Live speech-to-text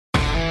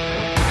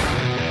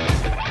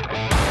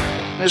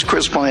As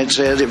Chris Plant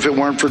said, if it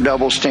weren't for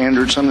double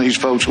standards, some of these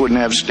folks wouldn't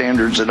have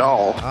standards at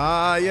all.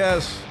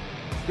 Yes.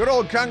 Good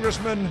old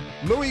Congressman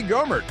Louis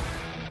Gohmert,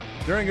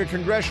 during a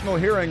congressional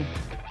hearing,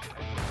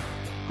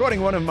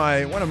 quoting one of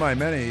my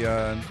many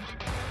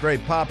very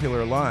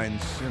popular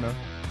lines, you know.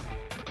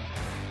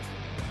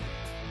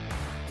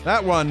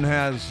 That one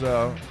has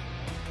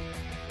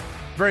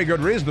very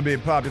good reason to be a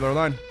popular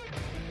line.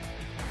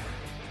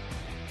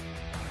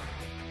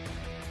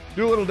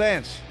 Do a little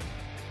dance.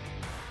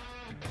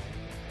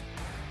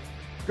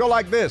 Go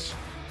like this.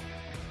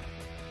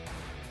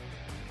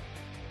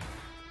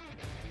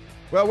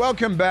 Well,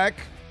 welcome back.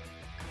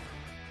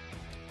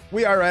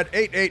 We are at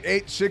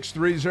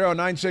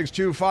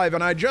 888-630-9625,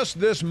 and I just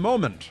this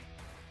moment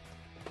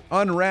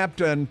unwrapped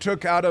and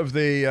took out of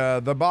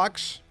the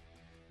box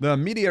the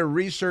Media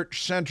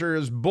Research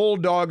Center's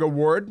Bulldog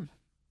Award.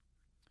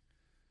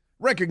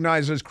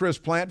 Recognizes Chris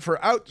Plant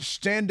for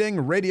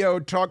Outstanding Radio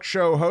Talk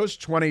Show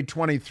Host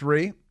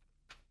 2023.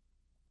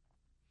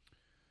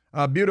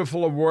 A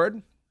beautiful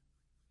award,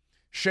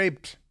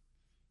 shaped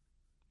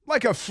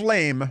like a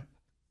flame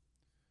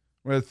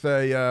with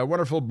a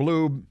wonderful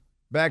blue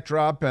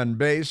backdrop and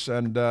base,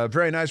 and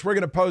very nice. We're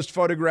going to post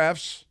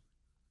photographs,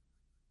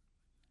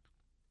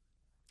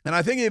 and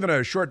I think even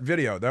a short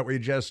video that we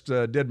just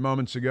did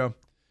moments ago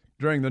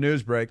during the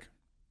news break.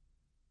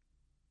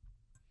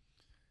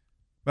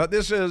 But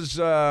this is,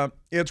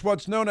 it's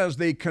what's known as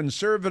the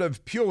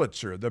Conservative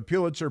Pulitzer, the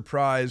Pulitzer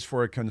Prize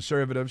for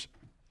Conservatives.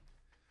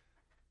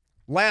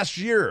 Last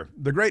year,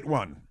 the great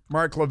one,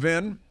 Mark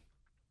Levin,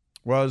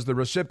 was the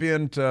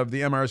recipient of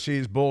the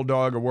MRC's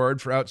Bulldog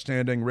Award for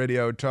Outstanding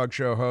Radio Talk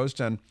Show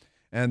Host, and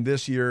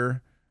this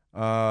year,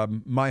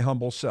 my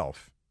humble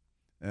self.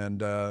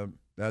 And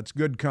that's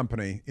good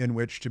company in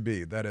which to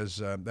be.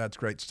 That's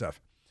great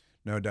stuff.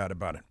 No doubt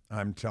about it.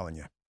 I'm telling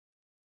you.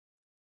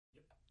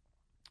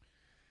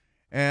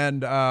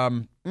 And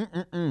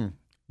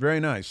very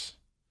nice.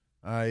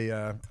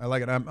 I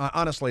like it. I'm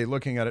honestly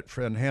looking at it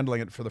and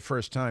handling it for the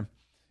first time,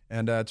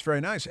 and it's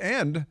very nice.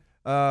 And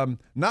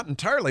not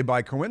entirely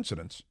by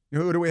coincidence.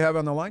 Who do we have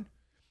on the line?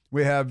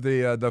 We have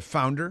the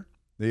founder,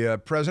 the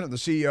president, the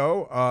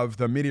CEO of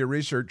the Media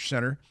Research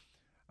Center,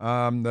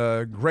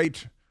 the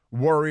great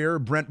warrior,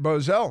 Brent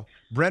Bozell.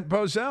 Brent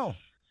Bozell.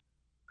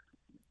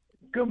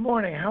 Good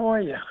morning. How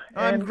are you?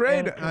 I'm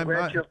great.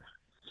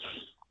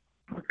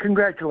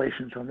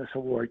 Congratulations on this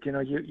award. You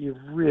know, you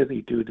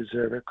really do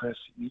deserve it, Chris.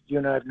 You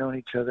and I have known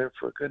each other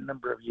for a good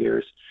number of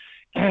years.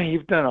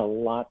 You've done a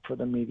lot for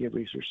the Media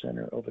Research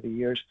Center over the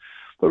years.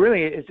 But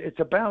really, it's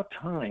about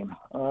time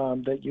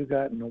that you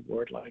got an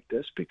award like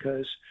this,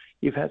 because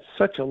you've had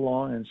such a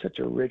long and such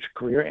a rich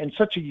career and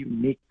such a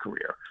unique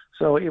career.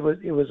 So it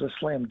was a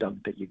slam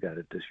dunk that you got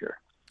it this year.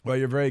 Well,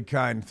 you're very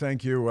kind.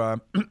 Thank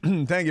you.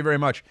 Thank you very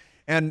much.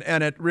 And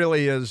it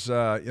really is,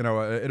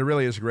 it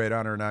really is a great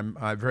honor, and I'm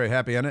very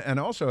happy. And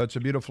also, it's a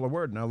beautiful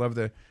award, and I love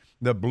the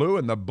blue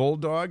and the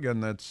Bulldog,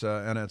 and it's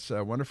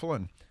wonderful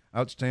and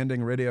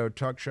outstanding radio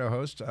talk show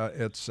host.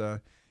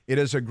 It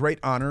is a great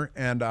honor,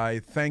 and I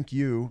thank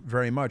you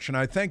very much. And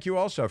I thank you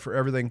also for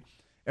everything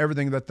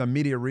that the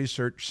Media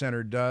Research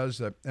Center does,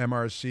 that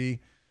MRC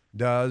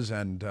does,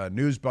 and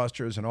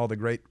Newsbusters, and all the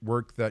great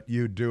work that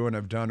you do and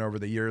have done over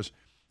the years.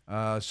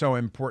 So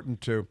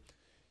important to,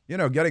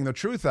 getting the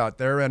truth out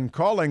there and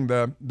calling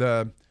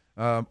the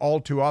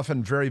all too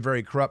often very,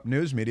 very corrupt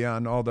news media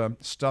on all the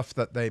stuff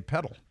that they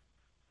peddle.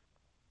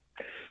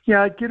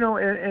 Yeah,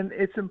 and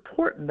it's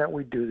important that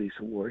we do these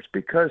awards,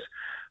 because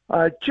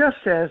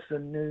just as the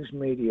news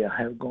media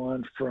have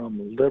gone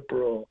from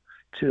liberal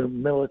to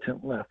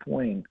militant left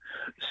wing,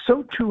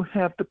 so too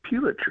have the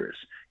Pulitzers,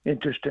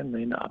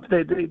 interestingly enough.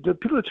 The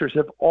Pulitzers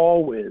have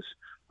always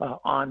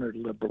honored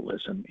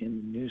liberalism in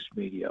the news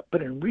media,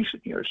 but in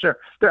recent years,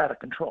 they're out of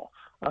control.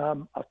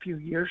 A few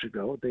years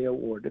ago, they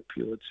awarded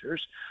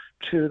Pulitzers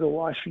to the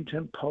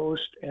Washington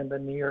Post and the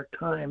New York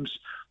Times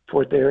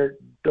for their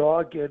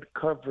dogged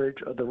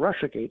coverage of the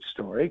Russiagate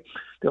story.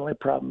 The only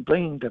problem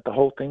being that the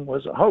whole thing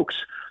was a hoax.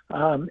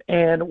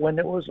 And when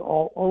it was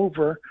all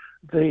over,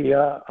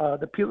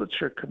 the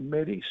Pulitzer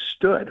Committee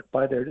stood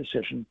by their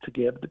decision to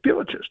give the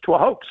Pulitzers to a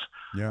hoax.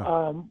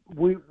 Yeah.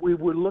 We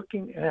were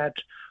looking at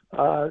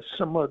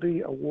some of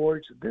the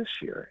awards this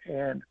year,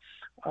 and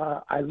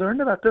I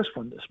learned about this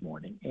one this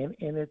morning,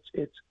 and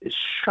it's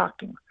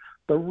shocking.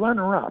 The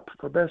runner-up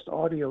for Best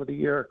Audio of the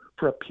Year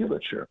for a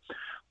Pulitzer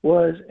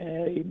was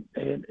a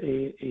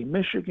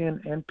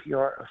Michigan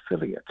NPR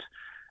affiliate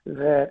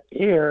that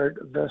aired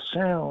the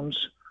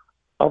sounds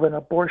of an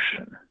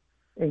abortion,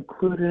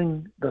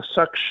 including the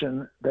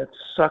suction that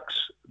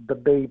sucks the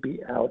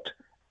baby out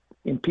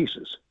in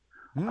pieces.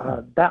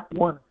 That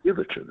won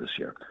Pulitzer this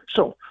year.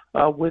 So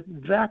with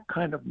that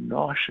kind of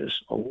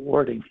nauseous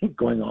awarding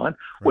going on,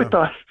 we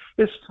thought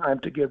it's time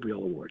to give real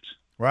awards.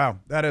 Wow.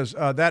 That is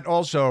that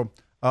also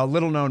a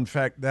little known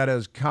fact, that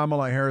is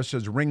Kamala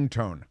Harris's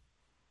ringtone.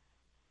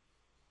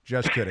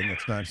 Just kidding.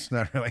 It's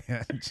not really.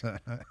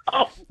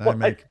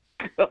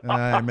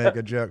 I make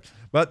a joke.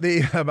 But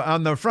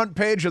on the front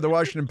page of the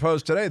Washington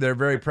Post today, they're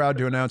very proud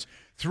to announce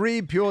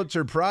 3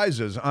 Pulitzer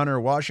Prizes honor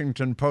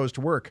Washington Post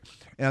work.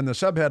 And the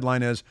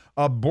subheadline is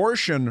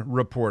Abortion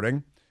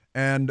Reporting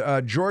and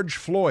George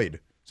Floyd.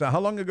 So how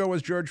long ago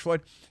was George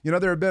Floyd? You know,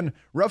 there have been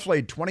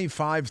roughly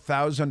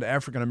 25,000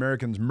 African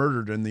Americans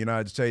murdered in the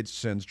United States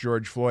since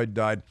George Floyd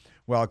died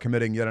while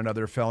committing yet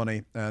another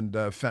felony, and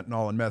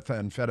fentanyl and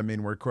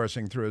methamphetamine were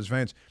coursing through his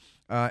veins.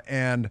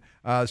 And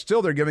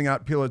still they're giving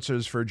out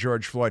Pulitzers for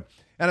George Floyd.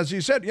 And as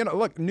you said, you know,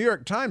 look, New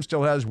York Times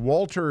still has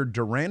Walter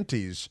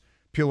Duranty's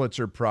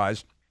Pulitzer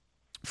Prize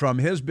from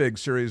his big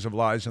series of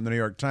lies in the New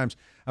York Times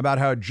about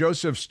how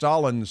Joseph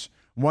Stalin's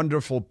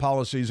wonderful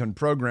policies and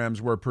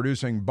programs were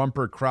producing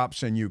bumper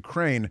crops in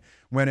Ukraine,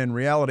 when in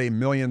reality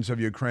millions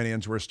of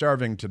Ukrainians were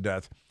starving to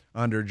death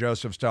under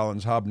Joseph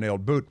Stalin's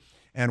hobnailed boot.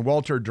 And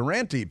Walter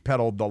Duranty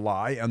peddled the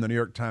lie, and the New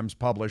York Times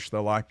published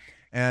the lie,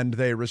 and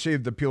they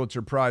received the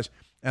Pulitzer Prize.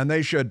 And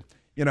they should,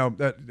 you know,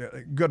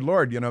 good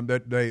Lord, you know,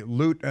 that they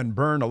loot and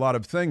burn a lot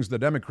of things, the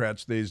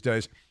Democrats these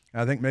days.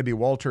 I think maybe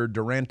Walter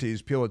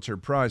Duranty's Pulitzer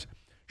Prize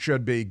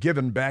should be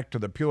given back to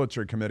the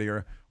Pulitzer Committee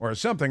or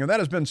something. And that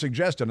has been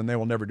suggested, and they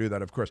will never do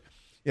that, of course.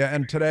 Yeah,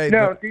 and today...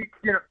 No,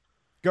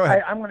 go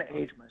ahead. I'm going to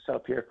age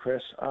myself here,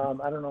 Chris.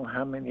 I don't know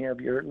how many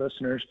of your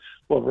listeners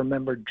will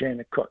remember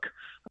Janet Cook.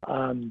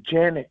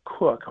 Janet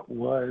Cook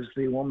was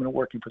the woman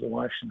working for the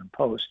Washington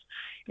Post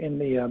in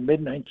the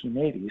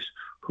mid-1980s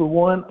who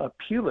won a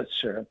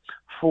Pulitzer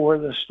for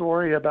the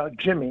story about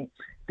Jimmy,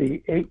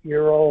 the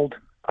 8-year-old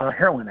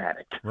heroin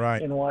addict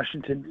in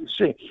Washington,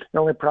 D.C. The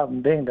only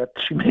problem being that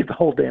she made the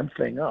whole damn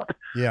thing up.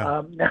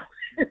 Yeah. Now,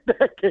 in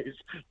that case,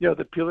 you know,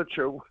 the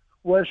Pulitzer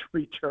was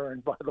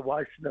returned by the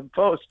Washington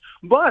Post,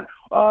 but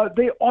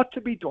they ought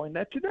to be doing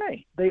that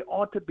today. They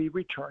ought to be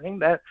returning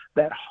that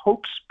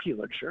hoax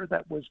Pulitzer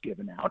that was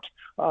given out.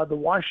 The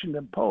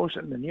Washington Post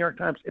and the New York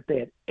Times, if they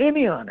had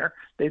any honor,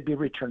 they'd be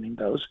returning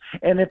those.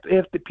 And if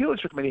the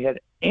Pulitzer Committee had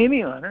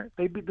any honor,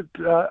 they'd be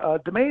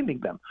demanding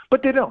them.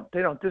 But they don't.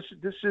 They don't. This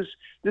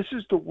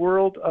is the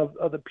world of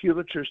the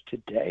Pulitzers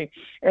today,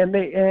 and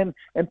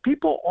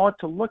people ought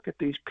to look at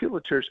these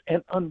Pulitzers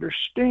and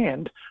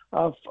understand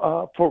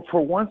for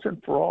once and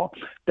for all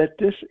that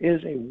this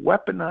is a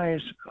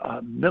weaponized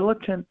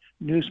militant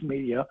news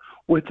media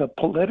with a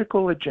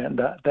political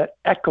agenda that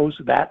echoes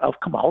that of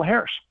Kamala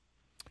Harris.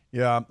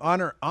 Yeah,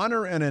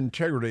 honor and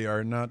integrity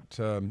are not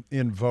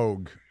in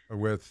vogue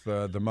with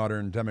the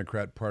modern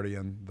Democrat Party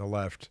and the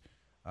left.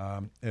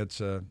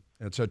 It's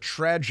a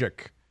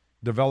tragic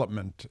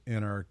development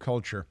in our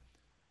culture,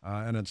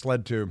 and it's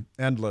led to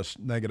endless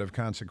negative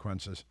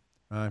consequences.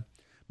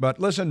 But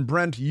listen,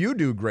 Brent, you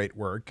do great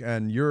work,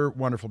 and your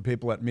wonderful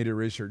people at Media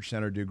Research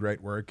Center do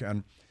great work,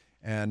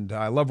 and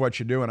I love what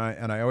you do, and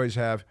I always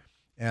have,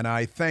 and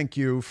I thank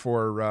you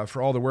for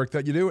all the work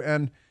that you do,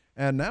 and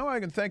now I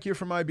can thank you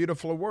for my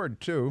beautiful award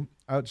too,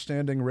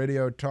 Outstanding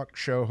Radio Talk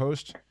Show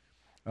Host,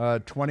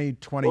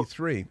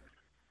 2023.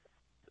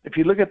 If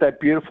you look at that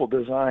beautiful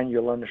design,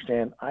 you'll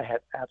understand I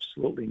had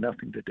absolutely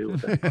nothing to do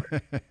with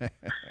it.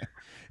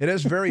 It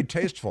is very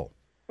tasteful.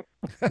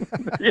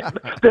 Yeah,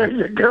 there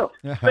you go.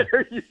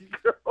 There you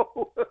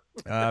go.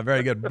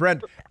 Very good,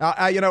 Brent.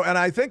 And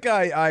I think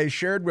I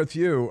shared with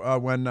you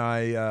when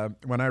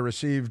I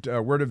received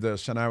word of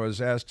this, and I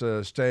was asked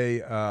to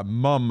stay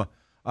mum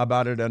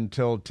about it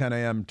until 10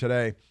 a.m.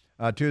 today,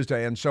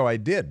 Tuesday, and so I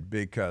did,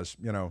 because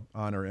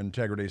honor and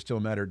integrity still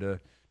matter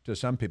to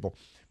some people.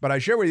 But I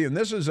share with you, and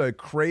this is a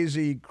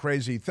crazy,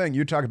 crazy thing.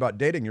 You talk about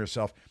dating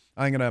yourself.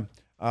 I'm gonna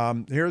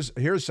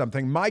here's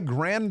something. My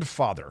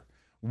grandfather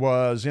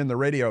was in the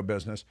radio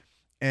business,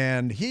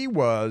 and he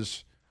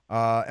was,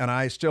 and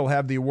I still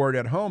have the award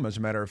at home, as a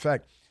matter of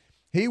fact,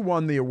 he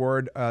won the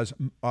award as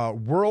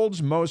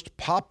world's most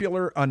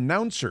popular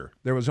announcer.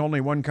 There was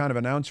only one kind of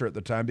announcer at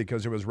the time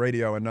because it was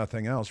radio and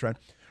nothing else, right?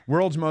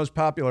 World's most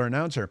popular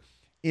announcer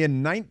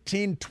in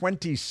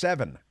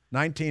 1927.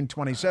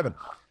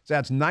 So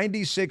that's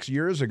 96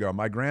 years ago.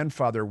 My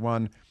grandfather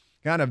won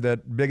kind of the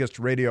biggest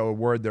radio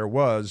award there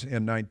was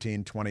in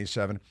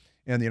 1927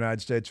 in the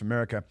United States of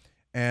America.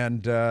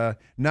 And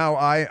now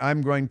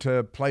I'm going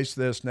to place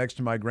this next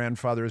to my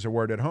grandfather's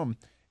award at home.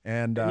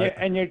 And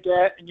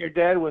your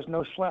dad was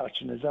no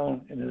slouch in his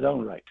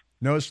own right.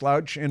 No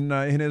slouch in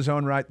his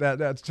own right.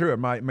 That's true.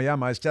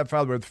 My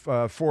stepfather with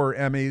 4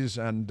 Emmys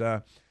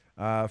and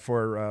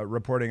for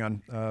reporting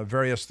on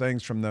various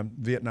things from the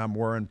Vietnam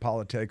War and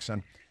politics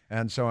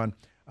and so on.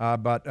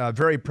 But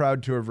very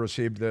proud to have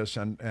received this,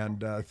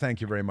 and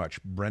thank you very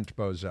much, Brent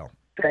Bozell.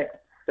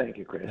 Thank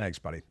you, Chris. Thanks,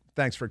 buddy.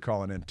 Thanks for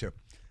calling in too.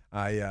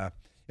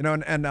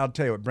 And I'll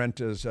tell you what, Brent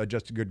is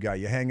just a good guy.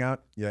 You hang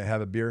out, you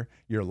have a beer,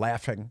 you're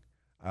laughing,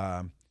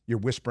 you're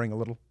whispering a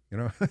little,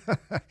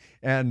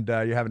 and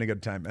you're having a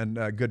good time. And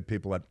good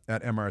people at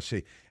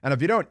MRC. And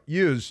if you don't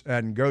use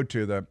and go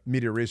to the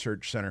Media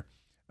Research Center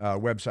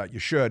website, you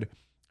should.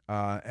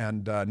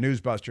 And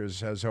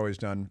Newsbusters has always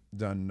done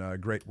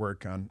great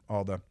work on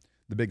all the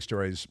big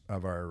stories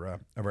of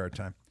our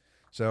time.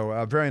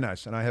 So very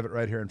nice, and I have it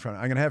right here in front.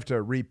 I'm going to have to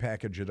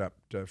repackage it up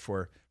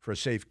for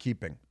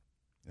safekeeping.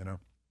 you know.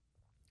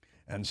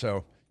 And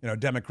so,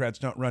 Democrats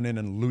don't run in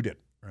and loot it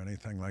or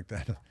anything like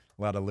that. A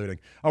lot of looting.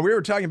 Oh, we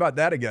were talking about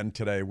that again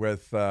today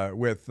with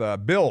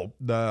Bill,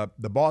 the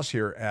boss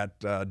here at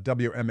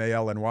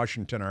WMAL in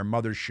Washington, our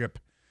mothership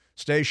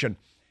station,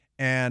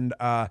 and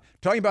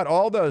talking about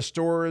all the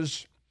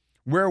stores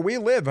where we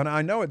live, and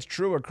I know it's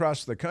true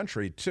across the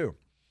country too.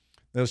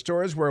 The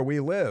stores where we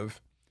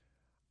live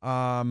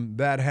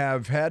that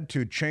have had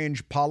to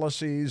change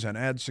policies and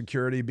add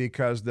security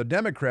because the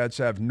Democrats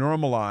have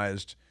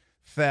normalized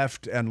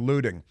theft and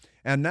looting.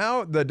 And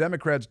now the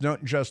Democrats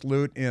don't just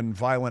loot in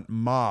violent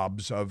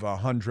mobs of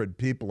 100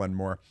 people and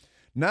more.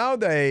 Now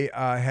they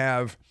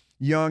have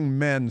young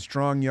men,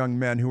 strong young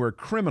men who are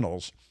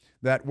criminals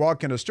that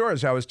walk into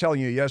stores. I was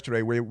telling you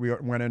yesterday, we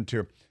went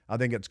into, I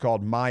think it's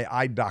called My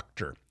Eye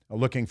Doctor,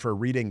 looking for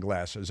reading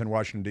glasses in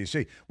Washington,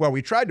 D.C. Well,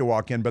 we tried to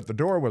walk in, but the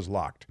door was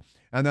locked.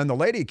 And then the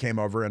lady came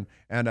over and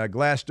a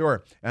glass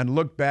door and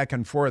looked back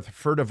and forth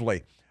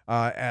furtively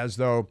as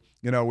though,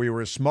 we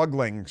were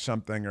smuggling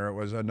something or it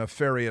was a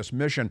nefarious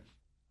mission.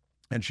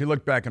 And she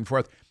looked back and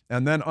forth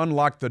and then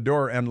unlocked the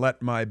door and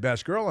let my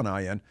best girl and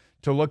I in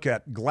to look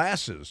at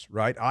glasses,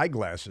 right?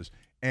 Eyeglasses.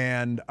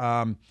 And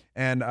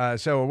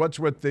so what's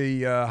with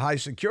the high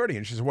security?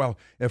 And she said, well,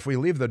 if we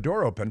leave the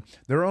door open,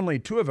 there are only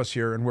two of us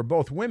here and we're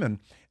both women.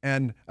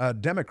 And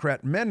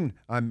Democrat men,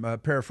 I'm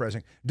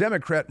paraphrasing,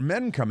 Democrat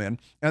men come in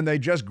and they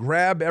just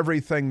grab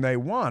everything they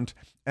want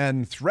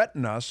and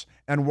threaten us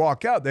and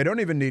walk out. They don't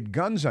even need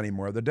guns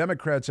anymore. The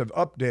Democrats have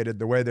updated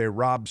the way they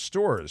rob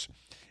stores.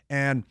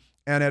 And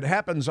it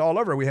happens all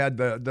over. We had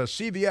the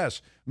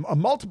CVS,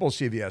 multiple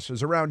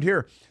CVSs around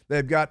here.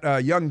 They've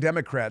got young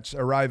Democrats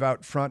arrive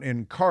out front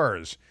in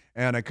cars,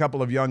 and a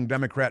couple of young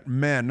Democrat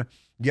men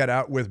get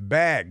out with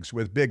bags,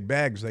 with big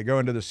bags. They go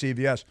into the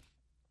CVS,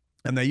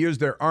 and they use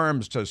their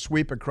arms to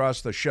sweep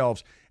across the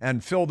shelves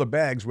and fill the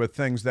bags with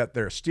things that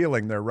they're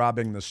stealing. They're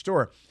robbing the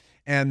store.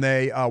 And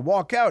they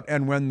walk out,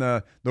 and when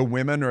the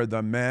women or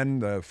the men,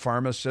 the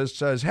pharmacist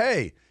says,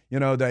 hey,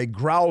 they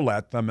growl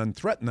at them and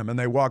threaten them, and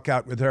they walk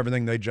out with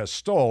everything they just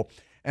stole.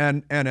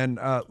 And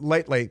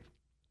lately,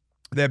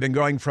 they've been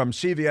going from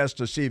CVS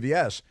to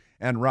CVS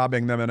and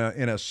robbing them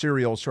in a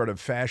serial sort of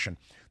fashion.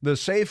 The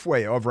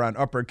Safeway over on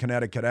Upper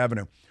Connecticut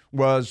Avenue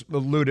was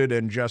looted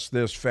in just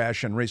this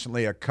fashion.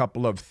 Recently, a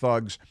couple of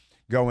thugs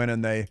go in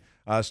and they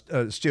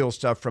steal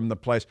stuff from the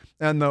place.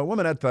 And the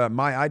woman at the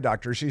My Eye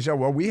Doctor, she said,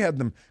 well, we had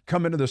them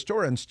come into the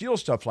store and steal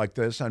stuff like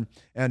this and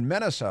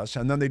menace us,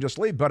 and then they just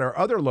leave. But our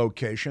other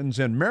locations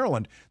in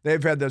Maryland,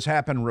 they've had this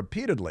happen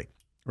repeatedly,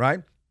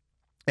 right?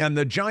 And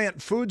the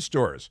giant food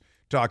stores,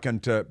 talking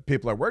to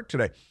people at work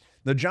today,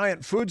 the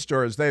giant food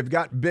stores, they've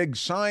got big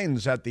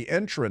signs at the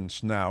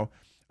entrance now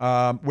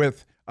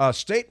with a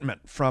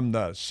statement from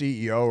the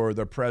CEO or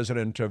the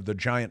president of the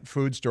giant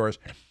food stores.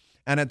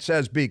 And it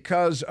says,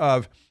 because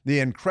of the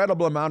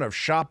incredible amount of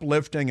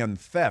shoplifting and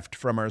theft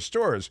from our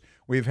stores,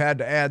 we've had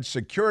to add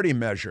security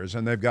measures.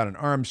 And they've got an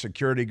armed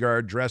security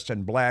guard dressed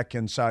in black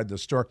inside the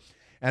store.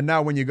 And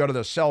now when you go to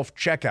the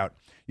self-checkout,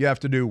 you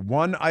have to do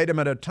one item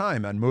at a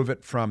time and move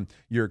it from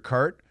your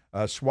cart,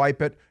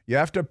 swipe it. You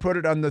have to put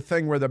it on the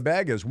thing where the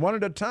bag is, one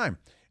at a time.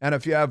 And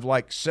if you have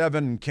like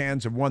 7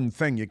 cans of one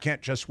thing, you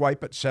can't just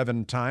swipe it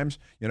 7 times,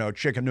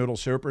 chicken noodle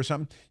soup or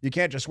something. You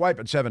can't just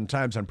swipe it 7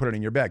 times and put it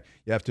in your bag.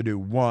 You have to do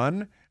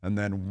one and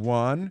then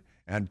one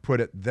and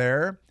put it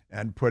there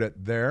and put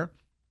it there.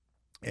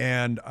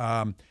 And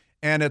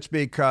it's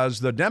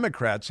because the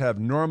Democrats have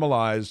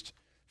normalized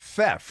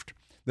theft.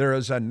 There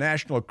is a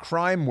national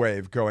crime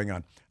wave going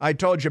on. I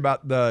told you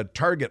about the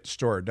Target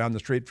store down the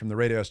street from the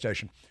radio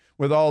station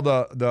with all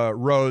the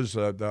rows,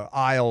 the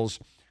aisles,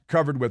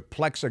 covered with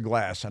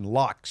plexiglass and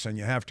locks, and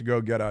you have to go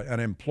get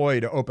an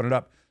employee to open it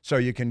up so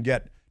you can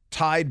get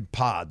Tide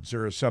Pods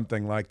or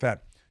something like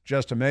that.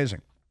 Just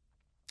amazing.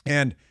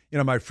 And,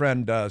 my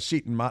friend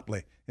Seton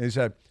Motley, he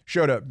said,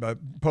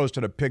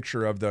 posted a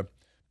picture of the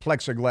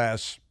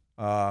plexiglass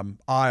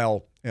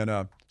aisle in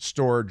a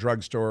store,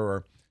 drugstore,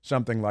 or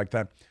something like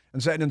that,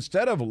 and said,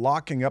 instead of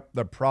locking up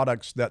the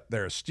products that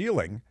they're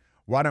stealing,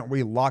 why don't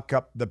we lock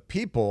up the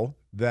people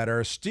that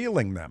are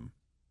stealing them?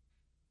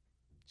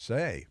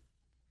 Say,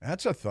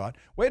 that's a thought.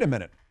 Wait a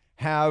minute.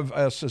 Have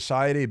a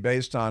society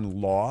based on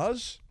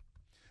laws?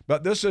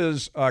 But this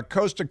is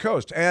coast to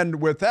coast.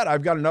 And with that,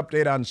 I've got an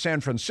update on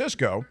San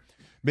Francisco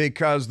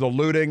because the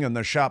looting and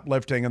the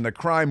shoplifting and the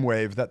crime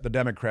wave that the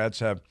Democrats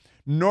have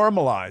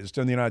normalized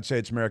in the United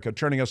States of America,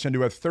 turning us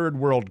into a third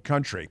world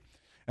country.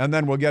 And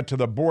then we'll get to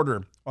the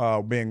border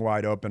being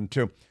wide open,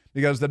 too,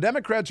 because the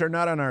Democrats are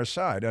not on our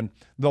side. And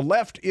the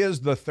left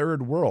is the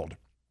third world.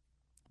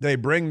 They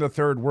bring the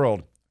third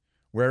world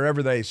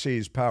wherever they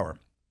seize power.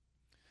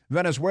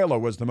 Venezuela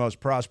was the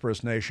most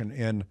prosperous nation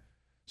in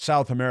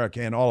South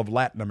America and all of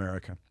Latin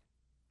America.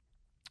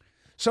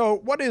 So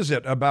what is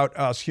it about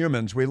us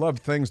humans? We love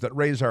things that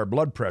raise our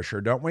blood pressure,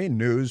 don't we?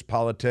 News,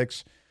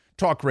 politics,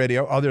 talk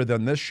radio, other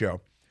than this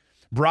show.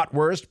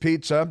 Bratwurst,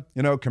 pizza,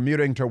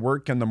 commuting to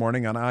work in the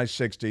morning on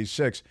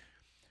I-66.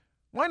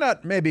 Why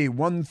not maybe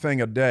one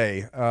thing a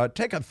day?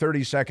 Take a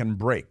 30-second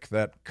break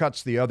that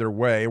cuts the other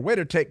way, a way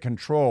to take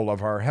control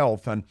of our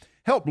health and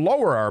help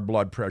lower our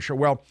blood pressure.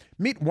 Well,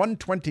 meet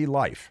 120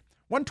 Life.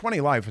 120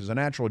 Life is a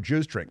natural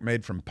juice drink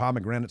made from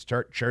pomegranates,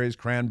 tart cherries,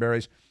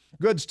 cranberries.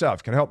 Good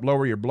stuff. Can help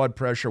lower your blood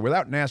pressure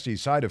without nasty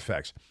side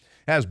effects.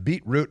 Has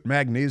beetroot,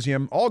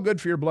 magnesium, all good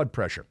for your blood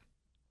pressure.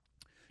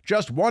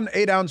 Just 1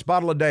 8-ounce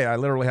bottle a day. I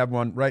literally have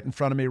one right in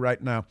front of me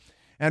right now.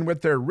 And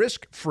with their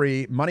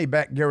risk-free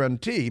money-back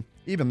guarantee,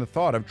 even the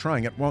thought of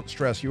trying it won't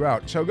stress you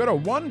out. So go to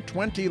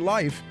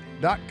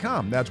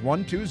 120life.com. That's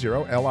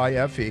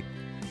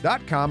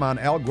 120life.com on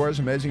Al Gore's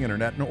Amazing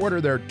Internet and order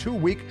their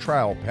 2-week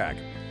trial pack.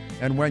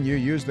 And when you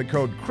use the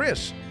code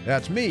Chris,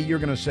 that's me, you're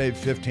going to save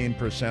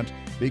 15%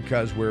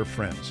 because we're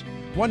friends.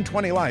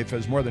 120 Life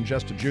is more than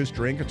just a juice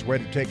drink. It's a way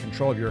to take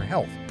control of your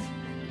health.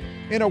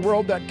 In a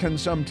world that can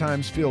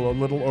sometimes feel a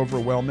little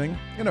overwhelming,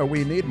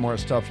 we need more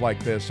stuff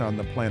like this on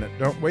the planet,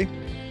 don't we?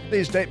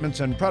 These statements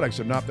and products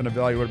have not been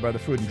evaluated by the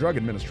Food and Drug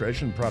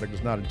Administration. The product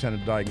is not intended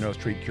to diagnose,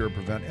 treat, cure,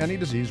 prevent any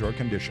disease or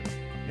condition.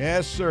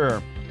 Yes,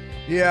 sir.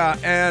 Yeah,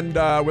 and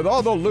with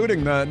all the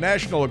looting, the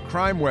national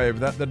crime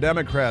wave that the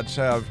Democrats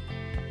have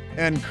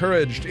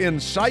encouraged,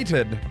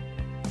 incited,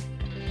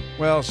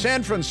 well,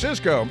 San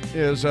Francisco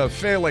is a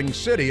failing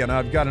city, and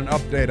I've got an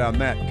update on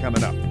that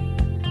coming up.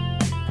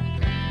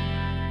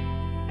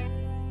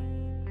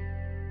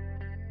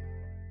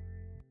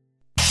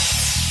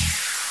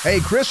 Hey,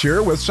 Chris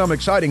here with some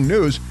exciting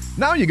news.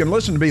 Now you can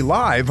listen to me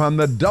live on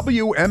the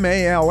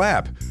WMAL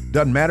app.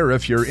 Doesn't matter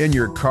if you're in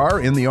your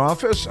car, in the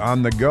office,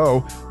 on the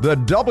go. The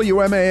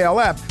WMAL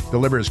app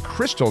delivers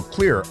crystal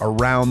clear,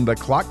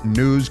 around-the-clock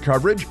news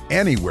coverage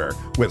anywhere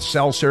with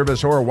cell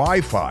service or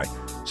Wi-Fi.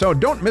 So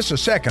don't miss a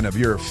second of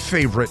your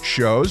favorite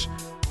shows.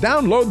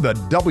 Download the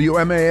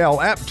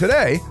WMAL app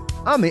today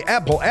on the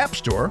Apple App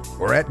Store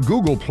or at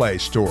Google Play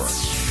Store.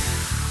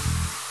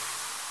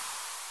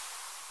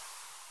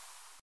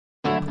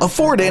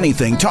 Afford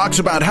Anything talks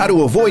about how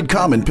to avoid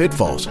common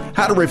pitfalls,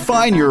 how to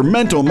refine your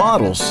mental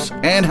models,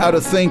 and how to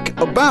think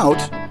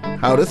about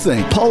how to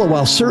think. Paula,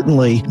 while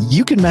certainly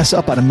you can mess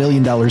up on $1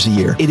 million a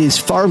year, it is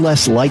far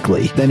less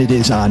likely than it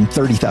is on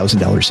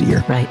 $30,000 a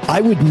year. Right.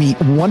 I would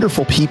meet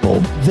wonderful people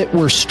that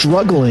were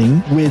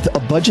struggling with a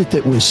budget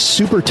that was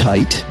super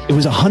tight. It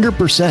was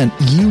 100%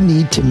 you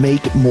need to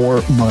make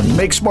more money.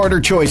 Make smarter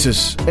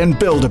choices and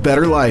build a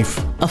better life.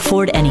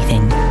 Afford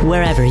Anything,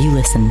 wherever you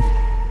listen.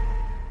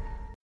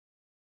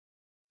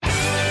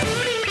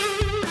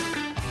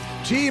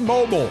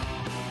 T-Mobile.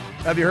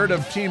 Have you heard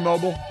of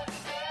T-Mobile?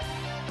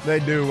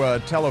 They do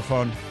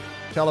telephone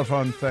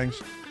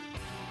things.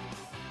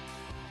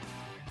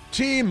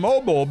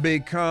 T-Mobile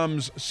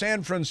becomes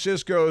San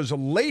Francisco's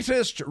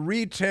latest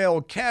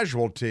retail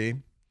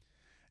casualty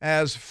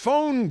as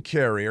phone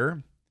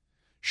carrier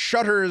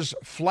shutters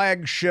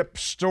flagship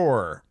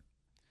store.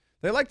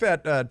 They like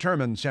that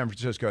term in San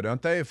Francisco,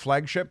 don't they?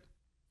 Flagship.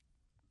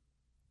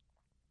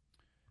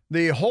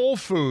 The Whole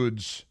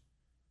Foods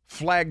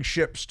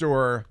flagship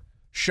store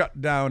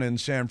shut down in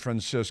San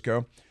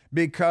Francisco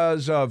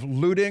because of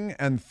looting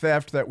and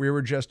theft that we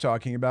were just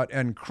talking about,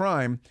 and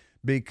crime,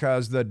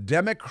 because the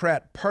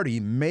Democrat Party,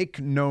 make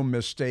no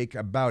mistake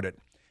about it,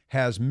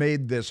 has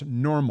made this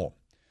normal.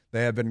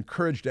 They have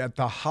encouraged at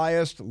the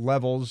highest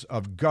levels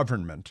of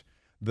government.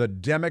 The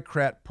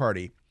Democrat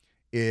Party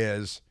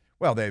is,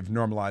 well, they've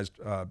normalized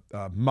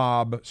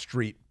mob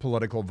street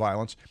political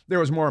violence. There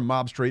was more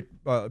mob street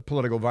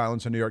political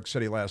violence in New York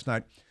City last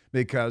night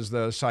because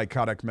the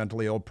psychotic,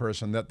 mentally ill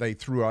person that they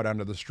threw out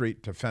onto the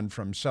street to fend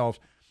for himself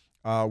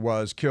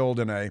was killed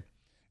in a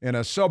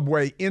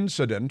subway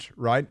incident,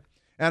 right?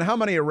 And how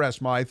many arrests,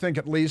 Ma? I think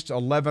at least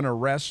 11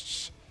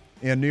 arrests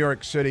in New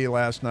York City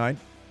last night.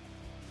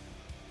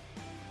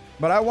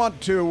 But I want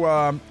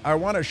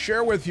to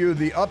share with you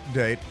the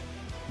update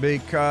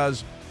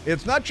because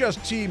it's not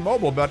just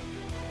T-Mobile, but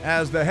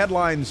as the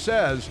headline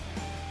says,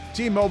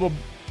 T-Mobile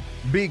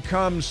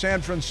becomes San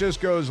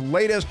Francisco's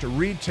latest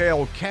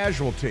retail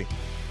casualty.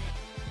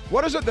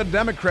 What is it the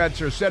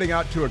Democrats are setting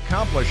out to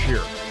accomplish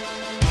here?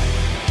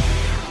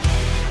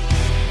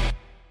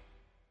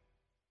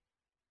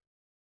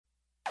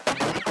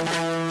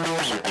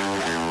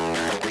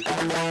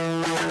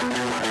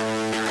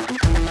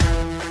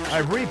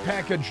 I've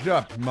repackaged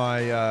up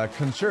my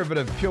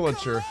conservative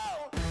Pulitzer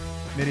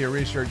Media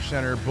Research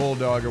Center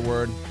Bulldog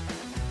Award.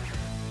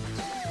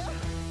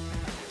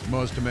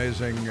 Most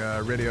amazing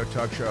radio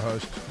talk show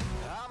host.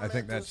 I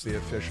think that's the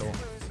official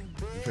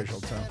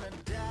term.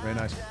 Very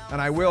nice. And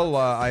I will,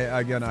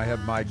 I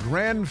have my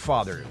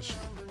grandfather's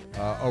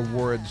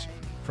awards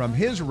from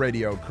his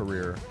radio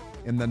career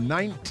in the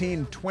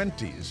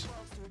 1920s.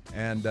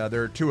 And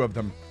there are two of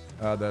them,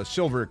 the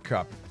Silver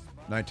Cup,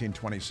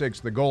 1926,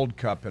 the Gold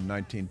Cup in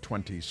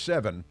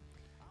 1927.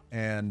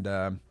 And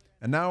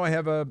now I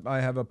have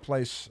a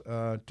place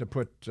to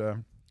put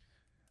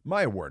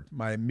my award,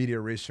 my Media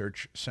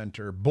Research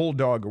Center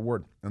Bulldog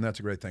Award, and that's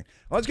a great thing.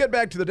 Let's get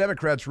back to the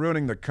Democrats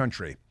ruining the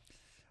country.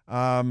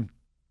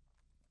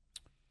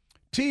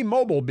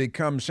 T-Mobile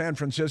becomes San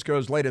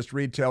Francisco's latest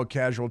retail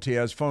casualty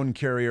as phone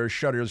carrier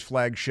shutters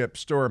flagship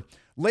store.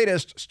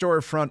 Latest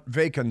storefront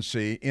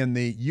vacancy in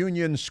the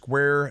Union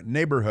Square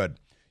neighborhood.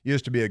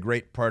 Used to be a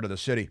great part of the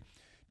city.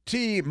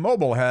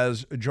 T-Mobile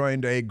has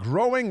joined a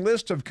growing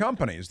list of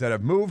companies that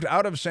have moved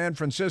out of San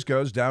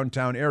Francisco's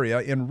downtown area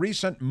in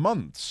recent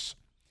months.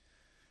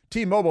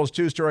 T-Mobile's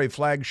two-story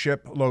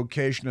flagship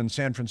location in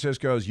San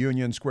Francisco's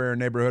Union Square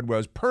neighborhood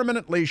was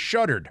permanently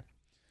shuttered,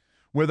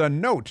 with a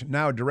note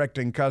now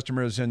directing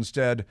customers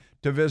instead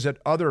to visit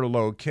other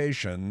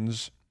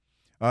locations,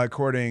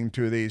 according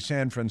to the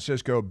San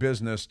Francisco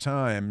Business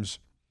Times.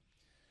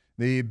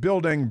 The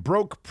building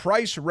broke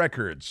price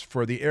records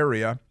for the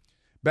area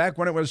back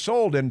when it was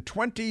sold in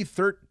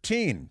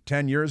 2013,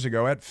 10 years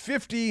ago, at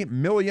 $50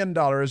 million,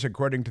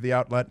 according to the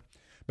outlet.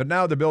 But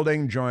now the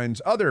building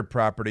joins other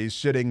properties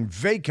sitting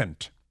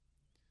vacant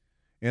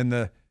in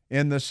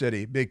the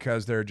city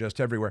because they're just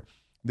everywhere.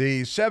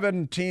 The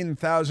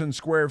 17,000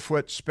 square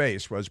foot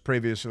space was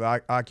previously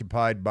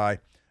occupied by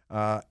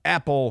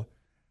Apple,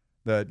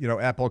 the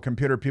Apple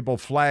Computer People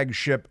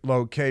flagship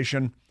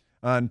location,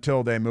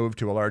 until they moved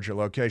to a larger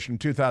location in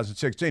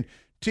 2016.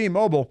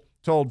 T-Mobile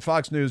told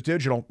Fox News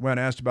Digital when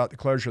asked about the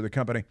closure of the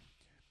company,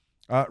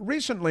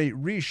 recently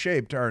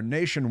reshaped our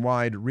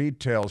nationwide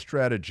retail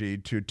strategy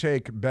to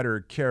take better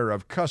care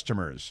of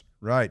customers.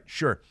 Right,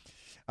 sure.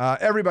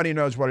 Everybody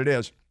knows what it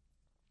is.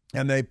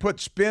 And they put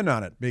spin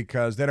on it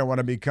because they don't want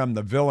to become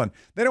the villain.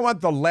 They don't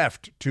want the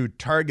left to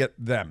target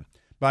them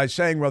by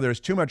saying, well, there's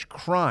too much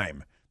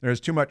crime.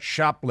 There's too much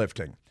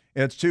shoplifting.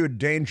 It's too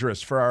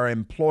dangerous for our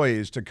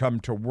employees to come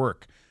to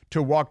work,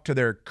 to walk to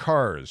their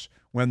cars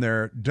when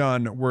they're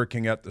done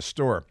working at the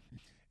store.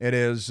 It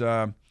is,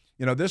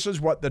 this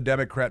is what the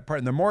Democrat Party,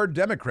 and the more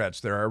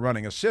Democrats there are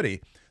running a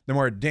city, the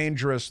more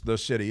dangerous the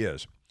city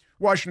is.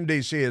 Washington,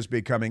 D.C. is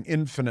becoming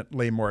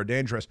infinitely more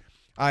dangerous.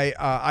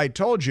 I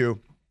told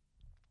you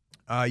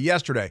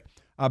yesterday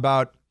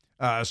about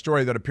a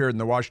story that appeared in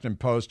the Washington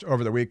Post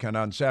over the weekend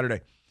on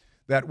Saturday,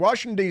 that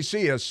Washington,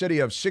 D.C., a city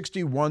of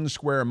 61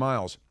 square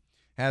miles,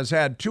 has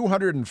had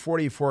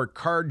 244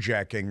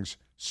 carjackings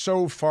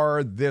so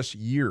far this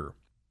year,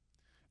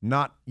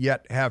 not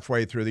yet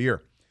halfway through the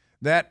year.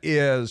 That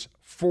is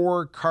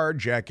 4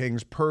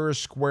 carjackings per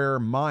square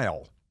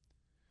mile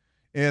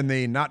in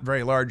the not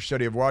very large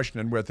city of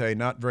Washington with a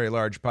not very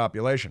large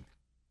population.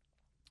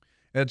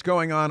 It's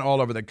going on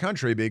all over the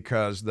country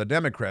because the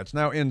Democrats.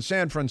 Now, in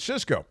San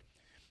Francisco,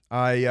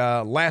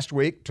 I last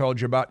week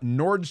told you about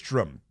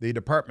Nordstrom, the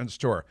department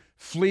store,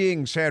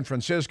 fleeing San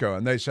Francisco,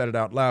 and they said it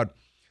out loud.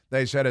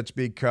 They said it's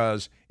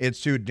because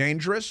it's too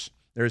dangerous,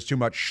 there's too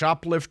much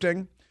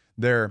shoplifting,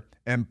 their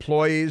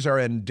employees are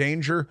in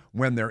danger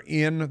when they're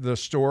in the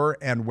store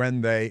and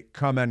when they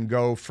come and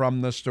go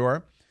from the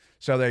store.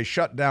 So they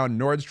shut down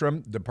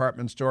Nordstrom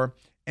department store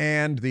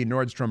and the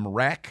Nordstrom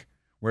Rack,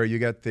 where you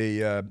get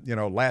the,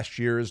 last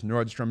year's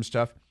Nordstrom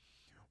stuff.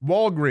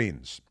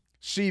 Walgreens,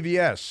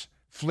 CVS,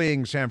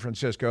 fleeing San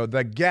Francisco.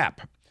 The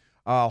Gap,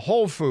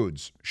 Whole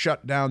Foods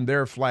shut down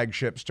their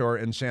flagship store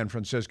in San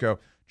Francisco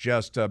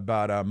just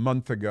about a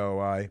month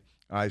ago,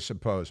 I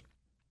suppose.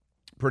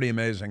 Pretty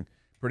amazing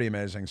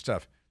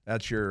stuff.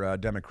 That's your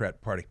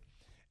Democrat Party.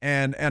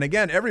 And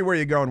again, everywhere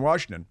you go in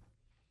Washington,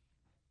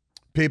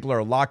 people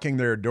are locking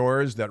their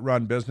doors that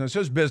run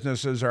businesses.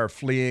 Businesses are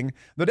fleeing.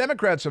 The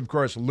Democrats, of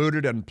course,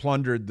 looted and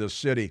plundered the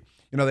city.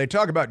 They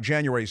talk about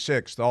January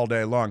 6th all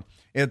day long.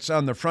 It's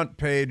on the front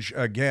page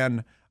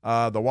again,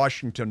 the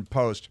Washington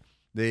Post,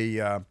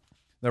 the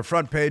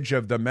front page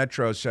of the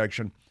Metro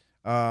section,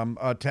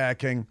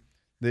 attacking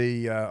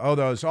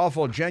those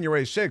awful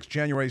January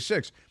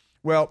 6th.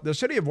 Well, the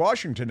city of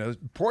Washington,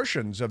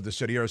 portions of the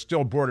city are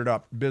still boarded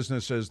up,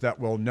 businesses that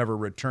will never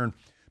return,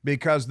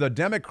 because the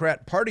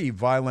Democrat Party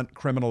violent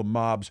criminal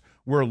mobs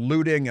were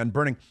looting and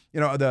burning.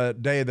 The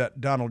day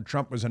that Donald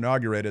Trump was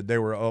inaugurated, they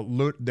were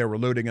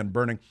looting and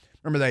burning.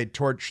 Remember, they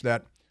torched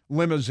that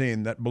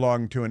limousine that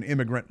belonged to an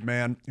immigrant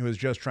man who was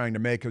just trying to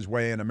make his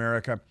way in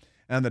America,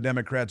 and the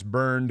Democrats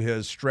burned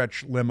his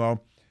stretch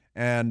limo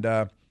and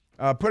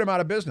put him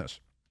out of business.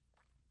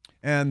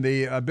 And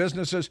the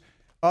businesses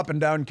up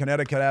and down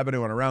Connecticut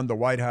Avenue and around the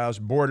White House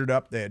boarded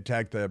up. They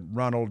attacked the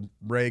Ronald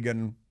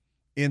Reagan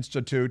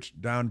Institute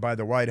down by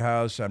the White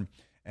House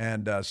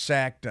and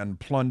sacked and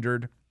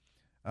plundered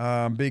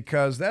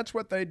because that's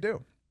what they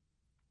do.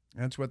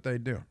 That's what they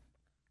do.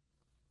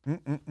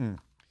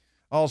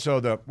 Also,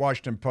 the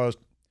Washington Post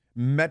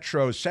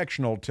Metro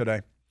sectional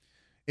today.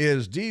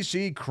 Is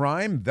D.C.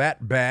 crime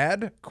that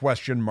bad? ?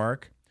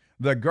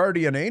 The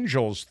Guardian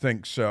Angels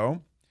think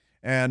so.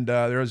 And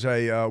there's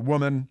a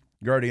woman,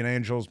 Guardian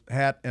Angels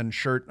hat and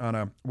shirt on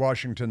a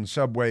Washington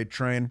subway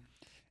train.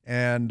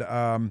 And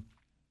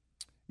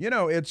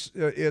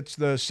it's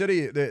the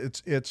city.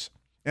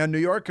 And New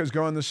York is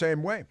going the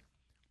same way.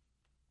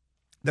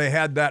 They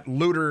had that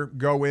looter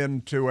go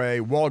into a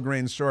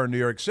Walgreens store in New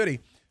York City,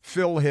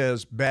 fill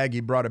his bag.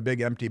 He brought a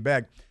big empty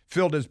bag,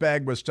 filled his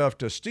bag with stuff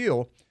to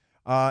steal.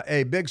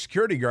 A big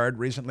security guard,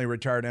 recently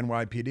retired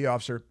NYPD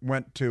officer,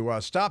 went to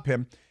stop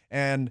him,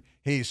 and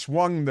he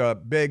swung the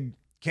big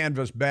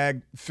canvas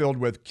bag filled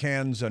with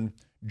cans and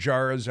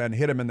jars and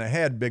hit him in the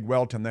head, big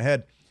welt in the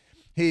head.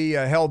 He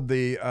held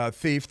the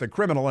thief, the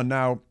criminal, and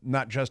now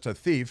not just a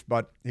thief,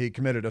 but he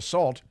committed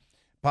assault,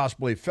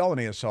 possibly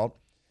felony assault.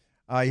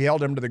 He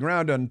held him to the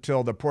ground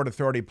until the Port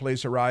Authority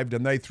police arrived,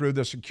 and they threw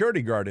the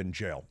security guard in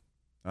jail.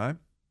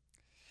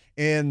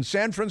 In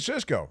San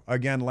Francisco,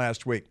 again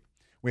last week,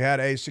 we had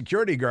a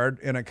security guard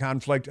in a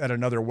conflict at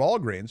another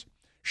Walgreens,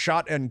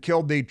 shot and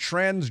killed the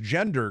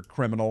transgender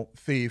criminal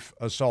thief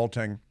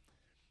assaulting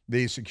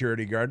the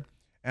security guard.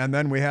 And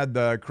then we had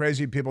the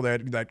crazy people,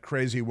 that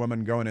crazy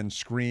woman go in and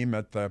scream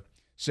at the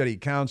city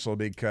council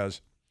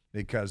because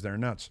they're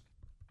nuts.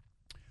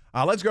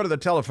 Let's go to the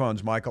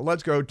telephones, Michael.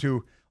 Let's go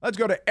to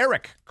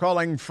Eric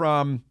calling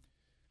from,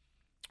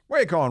 where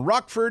are you calling?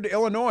 Rockford,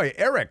 Illinois.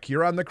 Eric,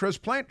 you're on the Chris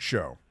Plant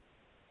Show.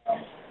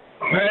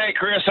 Hey,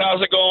 Chris,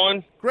 how's it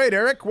going? Great,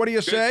 Eric. What do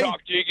you say? Good to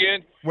talk to you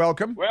again.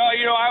 Welcome. Well,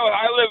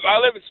 I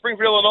live in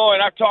Springfield, Illinois,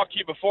 and I've talked to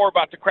you before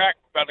about the crack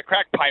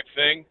pipe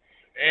thing.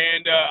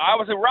 And I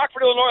was in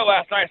Rockford, Illinois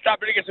last night. I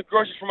stopped in to get some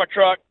groceries for my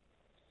truck,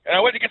 and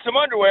I went to get some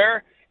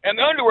underwear, and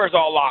the underwear's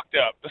all locked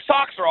up. The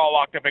socks are all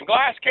locked up in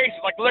glass cases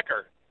like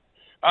liquor.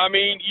 I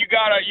mean, you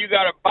gotta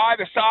buy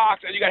the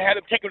socks, and you gotta have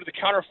them taken to the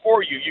counter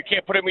for you. You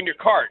can't put them in your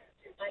cart.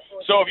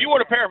 So if you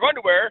want a pair of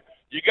underwear,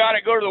 you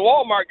gotta go to the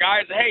Walmart guy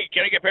and say, "Hey,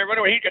 can I get a pair of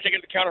underwear?" He's gotta take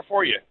it to the counter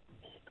for you.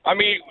 I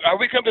mean, are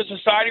we come to a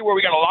society where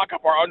we gotta lock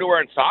up our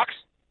underwear and socks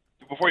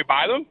before we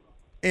buy them?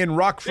 In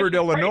Rockford,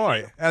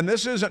 Illinois, and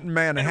this isn't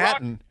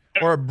Manhattan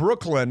or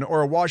Brooklyn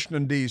or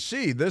Washington,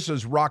 D.C. This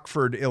is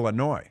Rockford,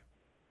 Illinois.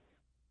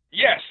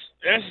 Yes,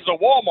 this is a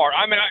Walmart.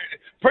 I mean,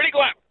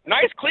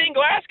 nice clean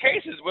glass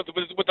cases with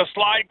the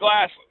slide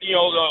glass, the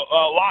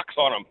locks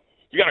on them.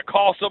 You got to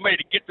call somebody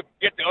to get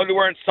the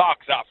underwear and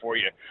socks out for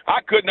you. I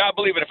could not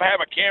believe it. If I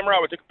had a camera, I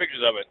would take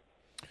pictures of it.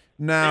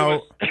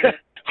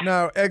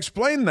 Now,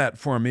 explain that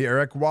for me,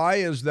 Eric. Why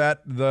is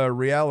that the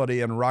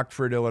reality in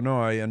Rockford,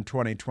 Illinois in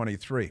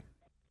 2023?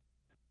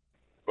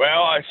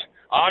 Well,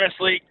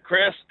 honestly,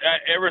 Chris,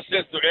 ever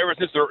since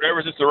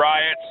the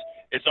riots,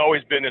 it's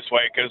always been this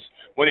way. Because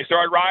when they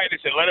started rioting,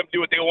 they said let them do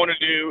what they want to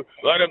do,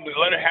 let them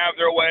have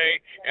their way,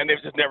 and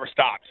they've just never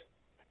stopped.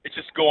 It's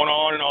just going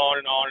on and on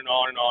and on and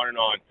on and on and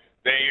on.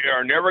 They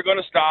are never going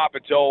to stop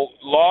until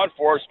law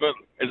enforcement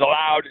is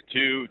allowed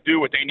to do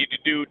what they need to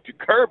do to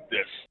curb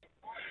this.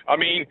 I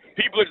mean,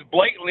 people are just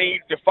blatantly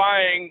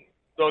defying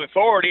the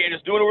authority and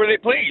just doing it where they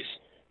please.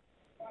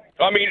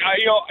 I mean,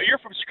 you're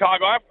from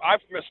Chicago. I'm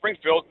from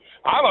Springfield.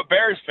 I'm a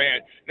Bears fan.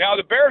 Now,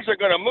 the Bears are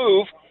going to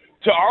move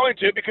to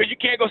Arlington because you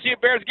can't go see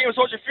a Bears game at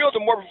Soldier Field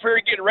and more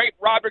prefer getting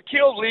raped, robbed, or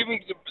killed,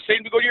 leaving the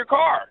stadium to go to your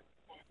car.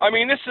 I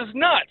mean, this is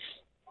nuts.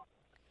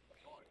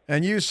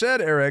 And you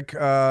said, Eric,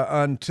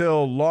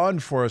 until law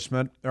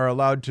enforcement are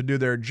allowed to do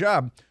their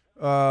job,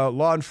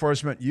 law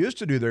enforcement used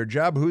to do their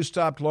job. Who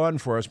stopped law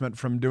enforcement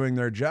from doing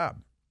their job?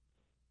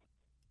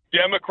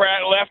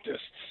 Democrat leftists.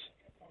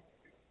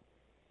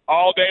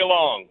 All day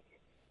long.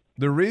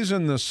 The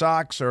reason the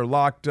socks are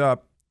locked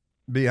up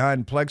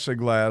behind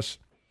plexiglass,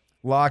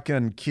 lock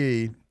and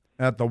key,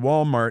 at the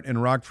Walmart in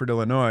Rockford,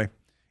 Illinois,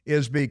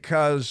 is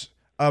because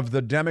of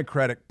the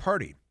Democratic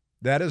Party.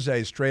 That is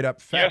a straight-up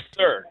fact. Yes,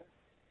 sir.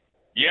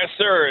 Yes,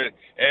 sir. And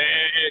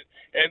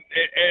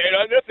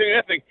another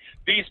thing,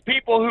 these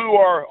people who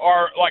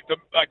are like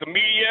the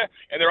media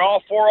and they're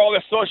all for all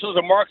this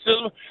socialism,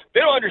 Marxism,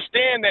 they don't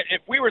understand that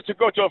if we were to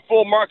go to a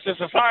full Marxist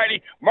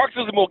society,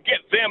 Marxism will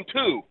get them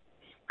too,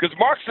 because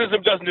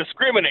Marxism doesn't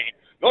discriminate.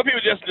 The only people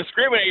who doesn't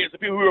discriminate is the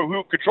people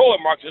who control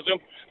Marxism,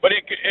 but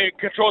it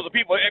controls the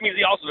people. That means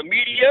also the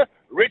media,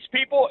 rich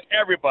people,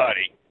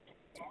 everybody,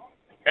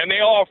 and they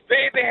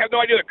have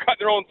no idea to cut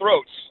their own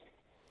throats.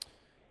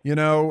 You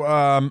know,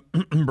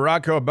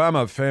 Barack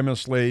Obama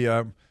famously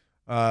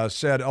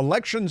said,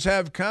 elections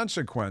have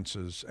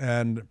consequences,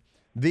 and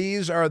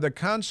these are the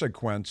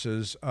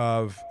consequences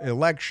of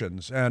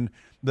elections. And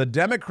the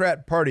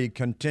Democrat Party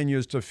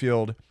continues to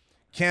field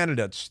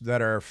candidates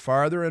that are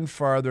farther and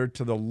farther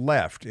to the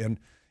left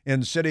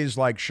in cities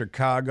like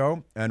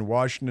Chicago and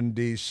Washington,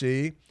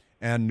 D.C.,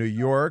 and New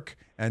York.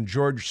 And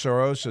George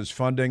Soros is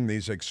funding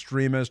these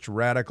extremist,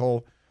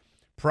 radical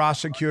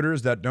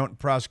prosecutors that don't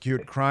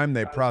prosecute crime;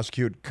 they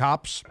prosecute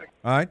cops,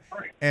 all right?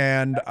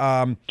 And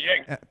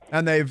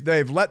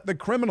they've let the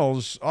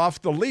criminals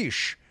off the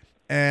leash,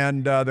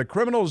 and the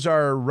criminals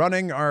are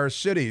running our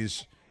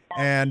cities,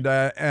 and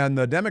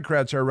the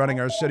Democrats are running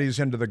our cities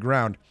into the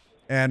ground.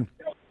 And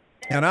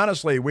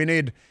honestly, we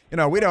need,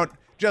 we don't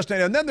just.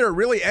 And then they're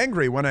really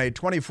angry when a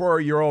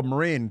 24-year-old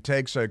Marine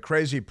takes a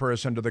crazy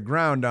person to the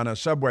ground on a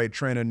subway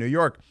train in New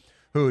York,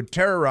 who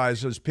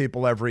terrorizes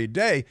people every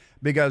day,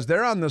 because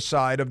they're on the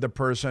side of the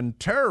person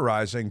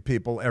terrorizing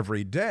people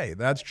every day.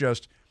 That's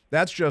just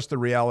the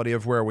reality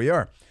of where we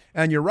are.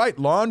 And you're right,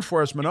 law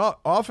enforcement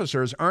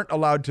officers aren't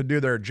allowed to do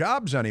their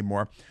jobs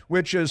anymore,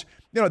 which is,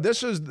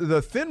 this is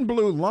the thin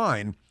blue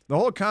line. The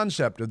whole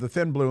concept of the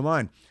thin blue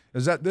line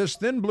is that this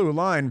thin blue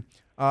line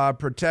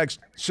protects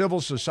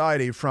civil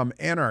society from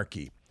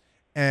anarchy.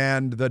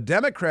 And the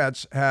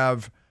Democrats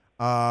have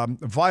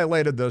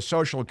violated the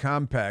social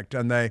compact,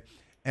 and they've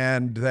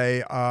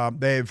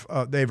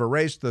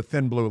erased the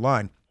thin blue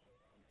line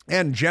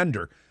and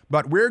gender.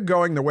 But we're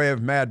going the way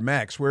of Mad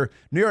Max, where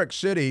New York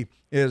City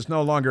is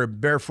no longer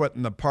barefoot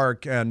in the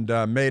park and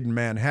made in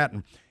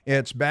Manhattan.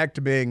 It's back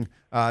to being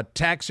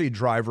Taxi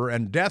Driver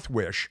and Death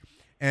Wish.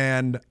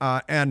 And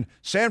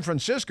San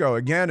Francisco,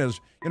 again,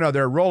 is,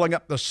 they're rolling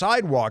up the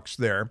sidewalks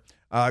there,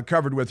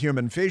 covered with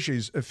human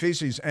feces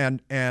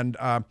and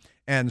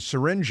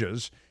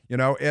syringes,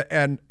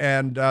 and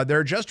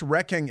they're just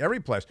wrecking every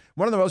place.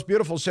 One of the most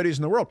beautiful cities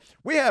in the world.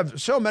 We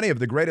have so many of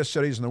the greatest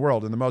cities in the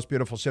world and the most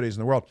beautiful cities in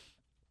the world.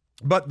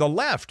 But the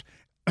left,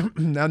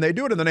 and they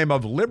do it in the name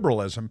of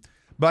liberalism,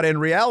 but in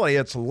reality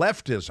it's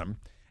leftism,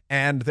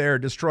 and they're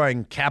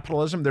destroying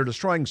capitalism. They're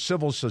destroying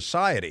civil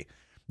society.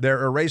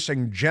 They're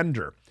erasing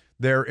gender.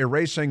 They're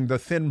erasing the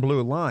thin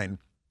blue line.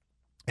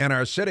 And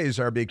our cities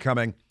are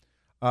becoming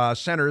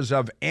centers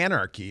of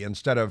anarchy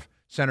instead of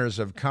centers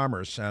of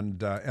commerce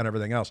and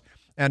everything else.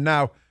 And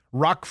now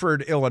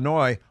Rockford,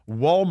 Illinois,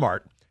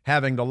 Walmart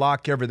having to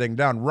lock everything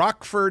down.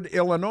 Rockford,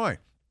 Illinois,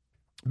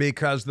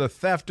 because the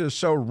theft is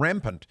so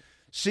rampant.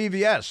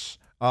 CVS,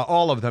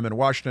 all of them in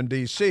Washington,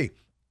 D.C.,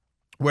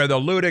 where the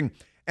looting,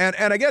 and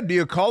again, do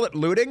you call it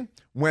looting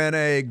when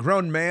a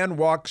grown man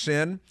walks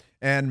in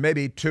and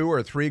maybe 2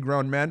 or 3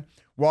 grown men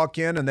walk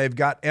in and they've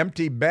got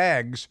empty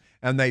bags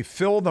and they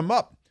fill them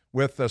up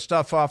with the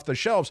stuff off the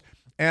shelves?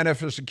 And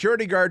if a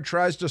security guard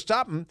tries to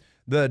stop them,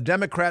 the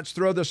Democrats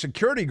throw the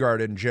security guard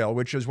in jail,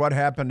 which is what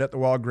happened at the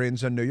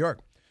Walgreens in New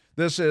York.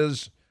 This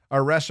is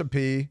a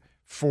recipe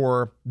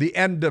for the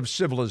end of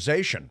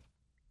civilization.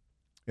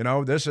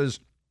 This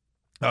is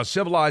a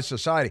civilized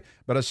society,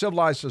 but a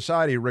civilized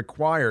society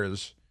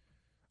requires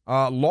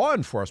law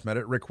enforcement.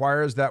 It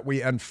requires that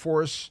we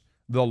enforce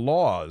the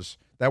laws,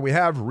 that we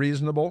have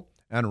reasonable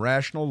and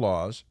rational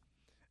laws,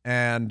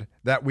 and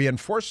that we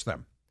enforce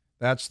them.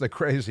 That's the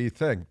crazy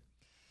thing.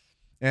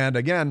 And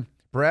again,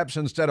 perhaps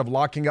instead of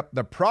locking up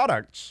the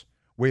products,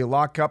 we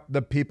lock up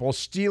the people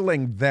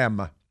stealing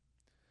them.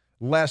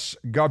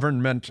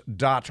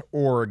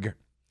 Lessgovernment.org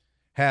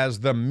has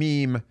the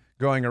meme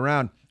going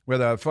around with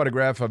a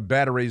photograph of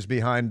batteries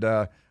behind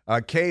a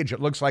cage.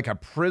 It looks like a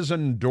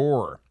prison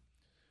door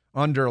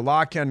under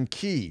lock and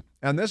key.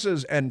 And this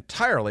is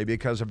entirely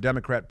because of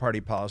Democrat Party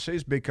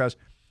policies, because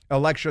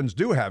elections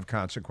do have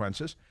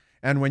consequences.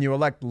 And when you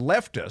elect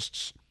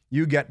leftists,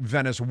 you get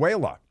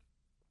Venezuela.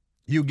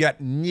 You get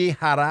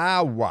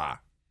Nicaragua.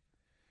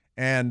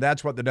 And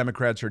that's what the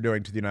Democrats are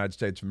doing to the United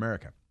States of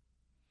America.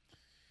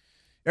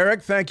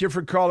 Eric, thank you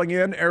for calling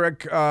in.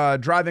 Eric,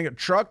 driving a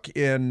truck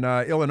in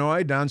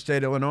Illinois,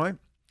 downstate Illinois,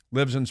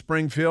 lives in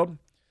Springfield,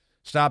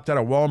 stopped at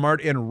a Walmart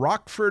in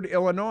Rockford,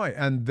 Illinois,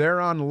 and they're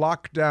on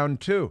lockdown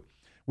too.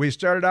 We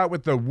started out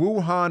with the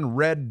Wuhan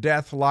Red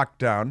Death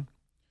lockdown.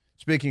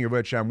 Speaking of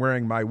which, I'm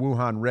wearing my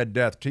Wuhan Red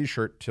Death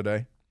t-shirt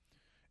today.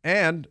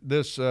 And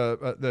this,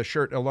 the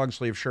shirt, a long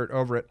sleeve shirt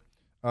over it,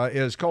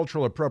 is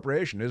cultural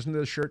appropriation. Isn't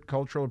this shirt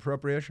cultural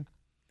appropriation?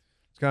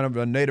 It's kind of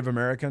a Native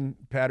American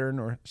pattern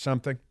or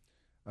something.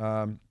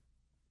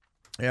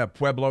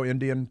 Pueblo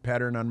Indian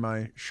pattern on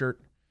my shirt.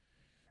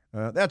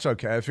 That's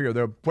okay. I figure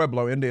the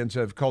Pueblo Indians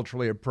have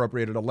culturally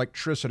appropriated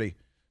electricity,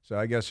 so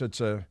I guess it's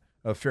a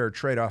fair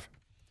trade-off.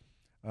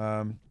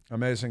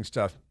 Amazing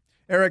stuff.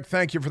 Eric,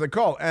 thank you for the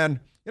call. And,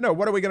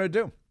 what are we going to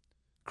do?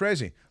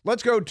 Crazy.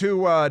 Let's go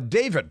to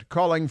David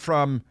calling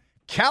from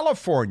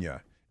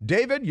California.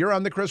 David, you're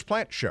on the Chris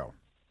Plant Show.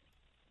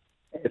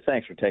 Hey,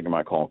 thanks for taking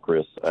my call,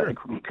 Chris. Sure.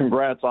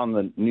 Congrats on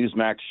the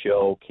Newsmax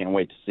show. Can't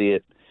wait to see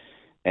it.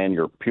 And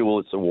your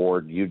Pulitzer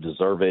Award, you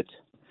deserve it.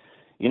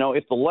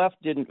 If the left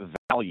didn't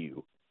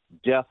value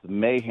death,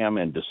 mayhem,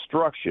 and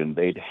destruction,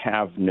 they'd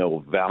have no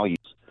values.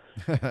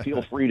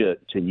 Feel free to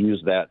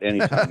use that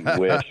anytime you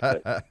wish.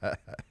 But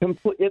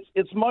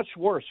it's much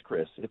worse,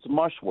 Chris. It's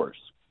much worse.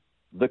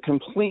 The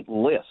complete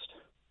list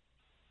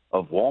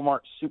of Walmart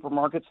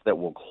supermarkets that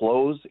will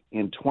close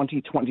in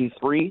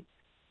 2023,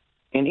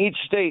 in each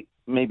state,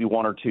 maybe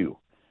 1 or 2.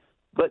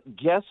 But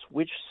guess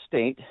which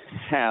state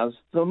has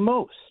the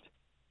most?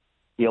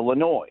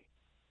 Illinois.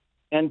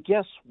 And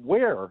guess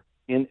where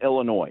in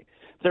Illinois?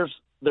 There's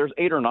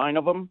 8 or 9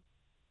 of them,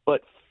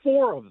 but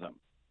 4 of them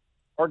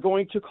are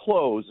going to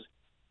close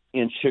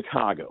in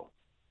Chicago.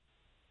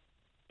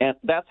 And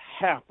that's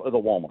half of the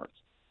Walmarts.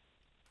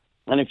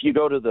 And if you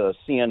go to the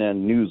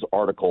CNN News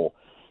article,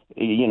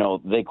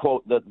 they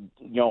quote that,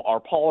 our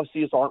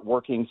policies aren't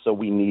working, so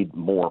we need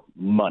more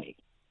money.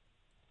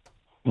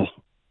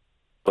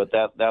 But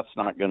that's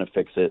not going to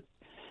fix it.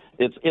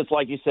 It's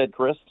like you said,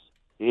 Chris,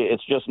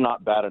 it's just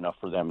not bad enough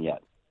for them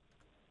yet.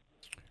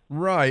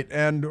 Right.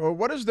 And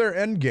what is their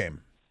end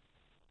game?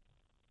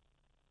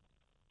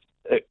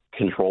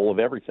 Control of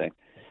everything,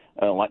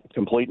 like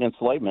complete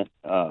enslavement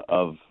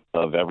of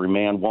every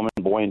man, woman,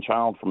 boy, and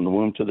child from the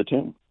womb to the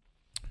tomb.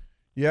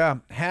 Yeah,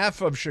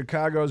 half of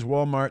Chicago's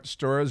Walmart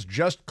stores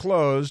just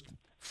closed.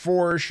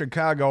 4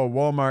 Chicago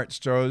Walmart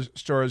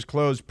stores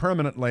closed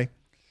permanently.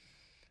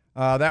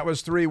 That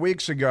was 3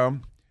 weeks ago.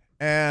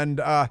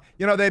 And,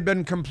 they've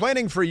been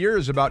complaining for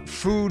years about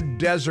food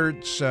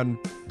deserts and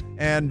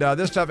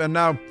this stuff. And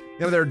now,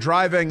 they're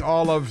driving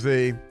all of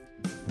the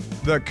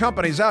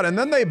companies out. And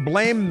then they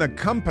blame the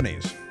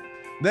companies.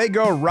 They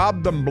go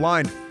rob them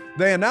blind.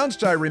 They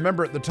announced, I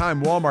remember at the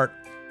time, Walmart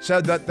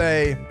said that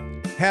they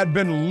had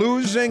been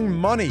losing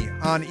money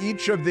on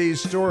each of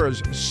these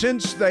stores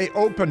since they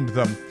opened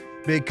them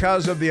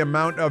because of the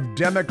amount of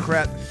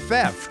Democrat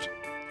theft.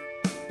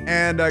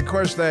 And, of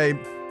course, they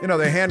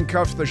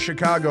handcuffed the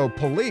Chicago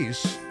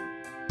police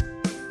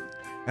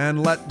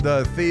and let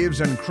the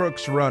thieves and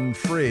crooks run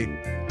free.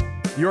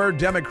 Your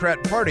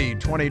Democrat Party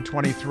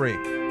 2023.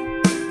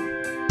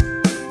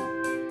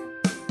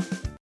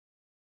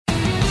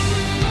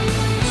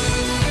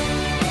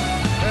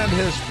 And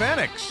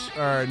Hispanics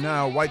are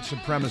now white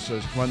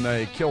supremacists when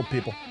they kill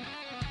people.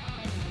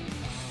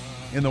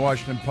 In the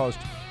Washington Post.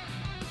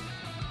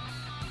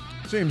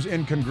 Seems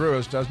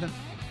incongruous, doesn't it?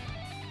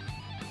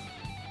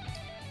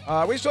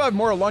 We still have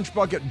more Lunch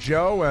Bucket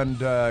Joe and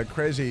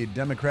crazy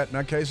Democrat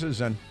nutcases.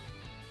 And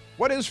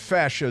what is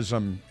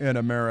fascism in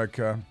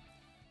America?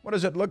 What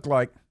does it look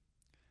like?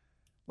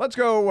 Let's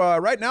go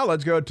right now.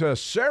 Let's go to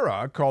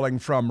Sarah calling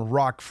from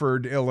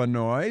Rockford,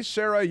 Illinois.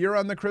 Sarah, you're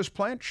on the Chris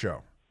Plant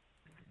Show.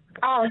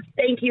 Oh,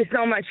 thank you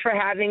so much for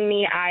having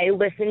me. I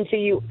listen to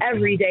you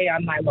every day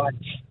on my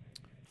lunch.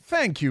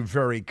 Thank you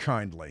very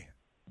kindly.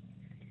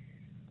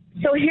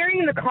 So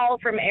hearing the call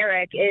from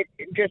Eric, it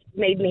just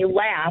made me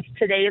laugh.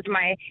 Today is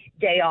my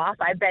day off.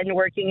 I've been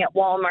working at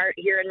Walmart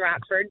here in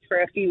Rockford for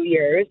a few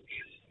years.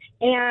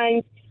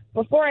 And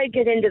before I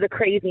get into the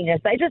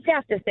craziness, I just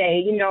have to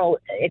say,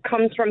 it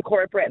comes from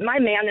corporate. My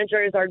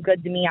managers are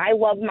good to me. I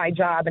love my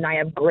job and I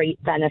have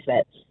great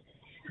benefits.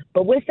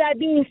 But with that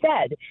being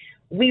said,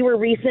 we were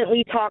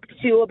recently talked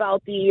to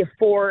about the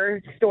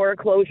 4 store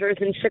closures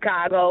in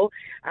Chicago,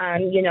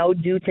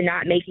 due to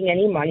not making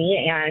any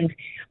money. And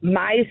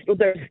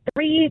there's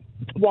 3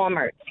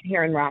 Walmarts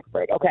here in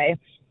Rockford, okay?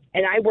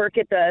 And I work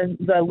at the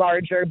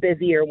larger,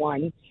 busier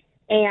one.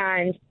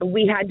 And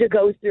we had to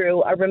go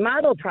through a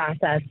remodel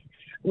process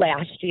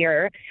last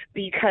year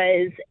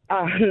because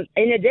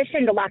in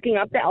addition to locking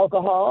up the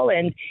alcohol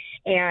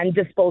and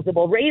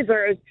disposable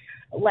razors,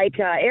 like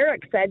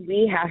Eric said,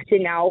 we have to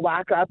now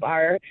lock up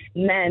our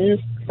men's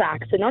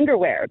socks and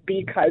underwear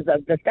because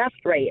of the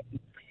theft rate.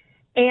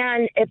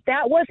 And if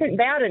that wasn't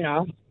bad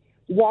enough,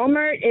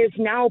 Walmart is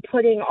now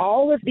putting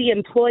all of the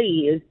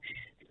employees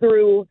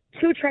through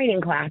 2 training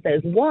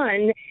classes.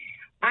 One,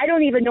 I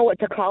don't even know what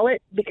to call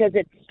it because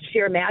it's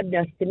sheer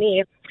madness to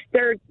me.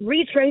 They're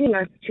retraining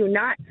us to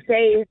not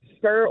say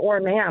sir or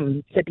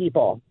ma'am to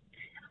people.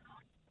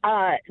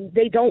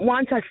 They don't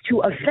want us to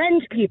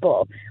offend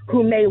people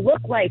who may look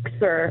like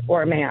sir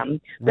or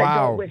ma'am that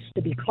don't wish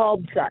to be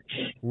called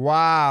such.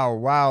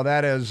 Wow,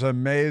 that is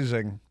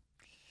amazing.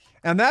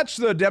 And that's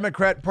the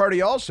Democrat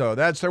Party also.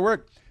 That's their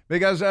work.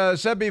 Because I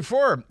said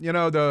before,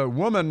 the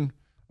woman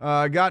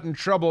got in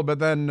trouble but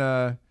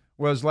then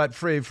was let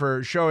free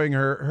for showing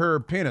her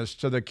penis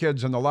to the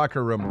kids in the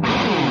locker room.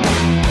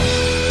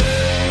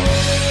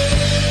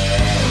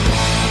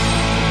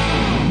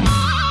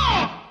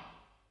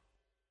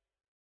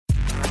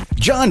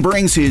 John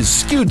brings his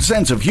skewed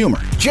sense of humor.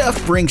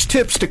 Jeff brings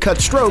tips to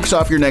cut strokes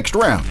off your next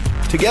round.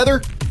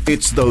 Together,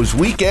 it's those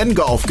weekend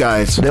golf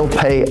guys. They'll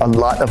pay a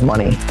lot of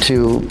money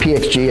to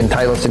PXG and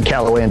Titleist and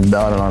Callaway and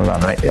on and on and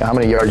on, right? How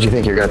many yards do you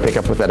think you're going to pick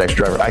up with that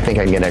extra driver? I think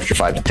I can get an extra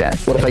 5 to 10.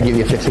 What if I give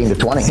you 15 to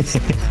 20?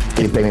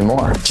 Can you pay me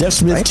more? Jeff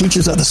Smith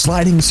teaches on the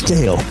sliding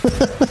scale.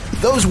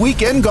 Those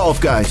Weekend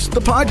Golf Guys, the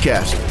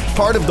podcast,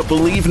 part of the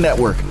Believe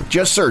Network.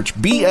 Just search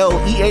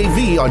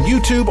BLEAV on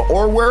YouTube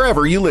or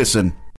wherever you listen.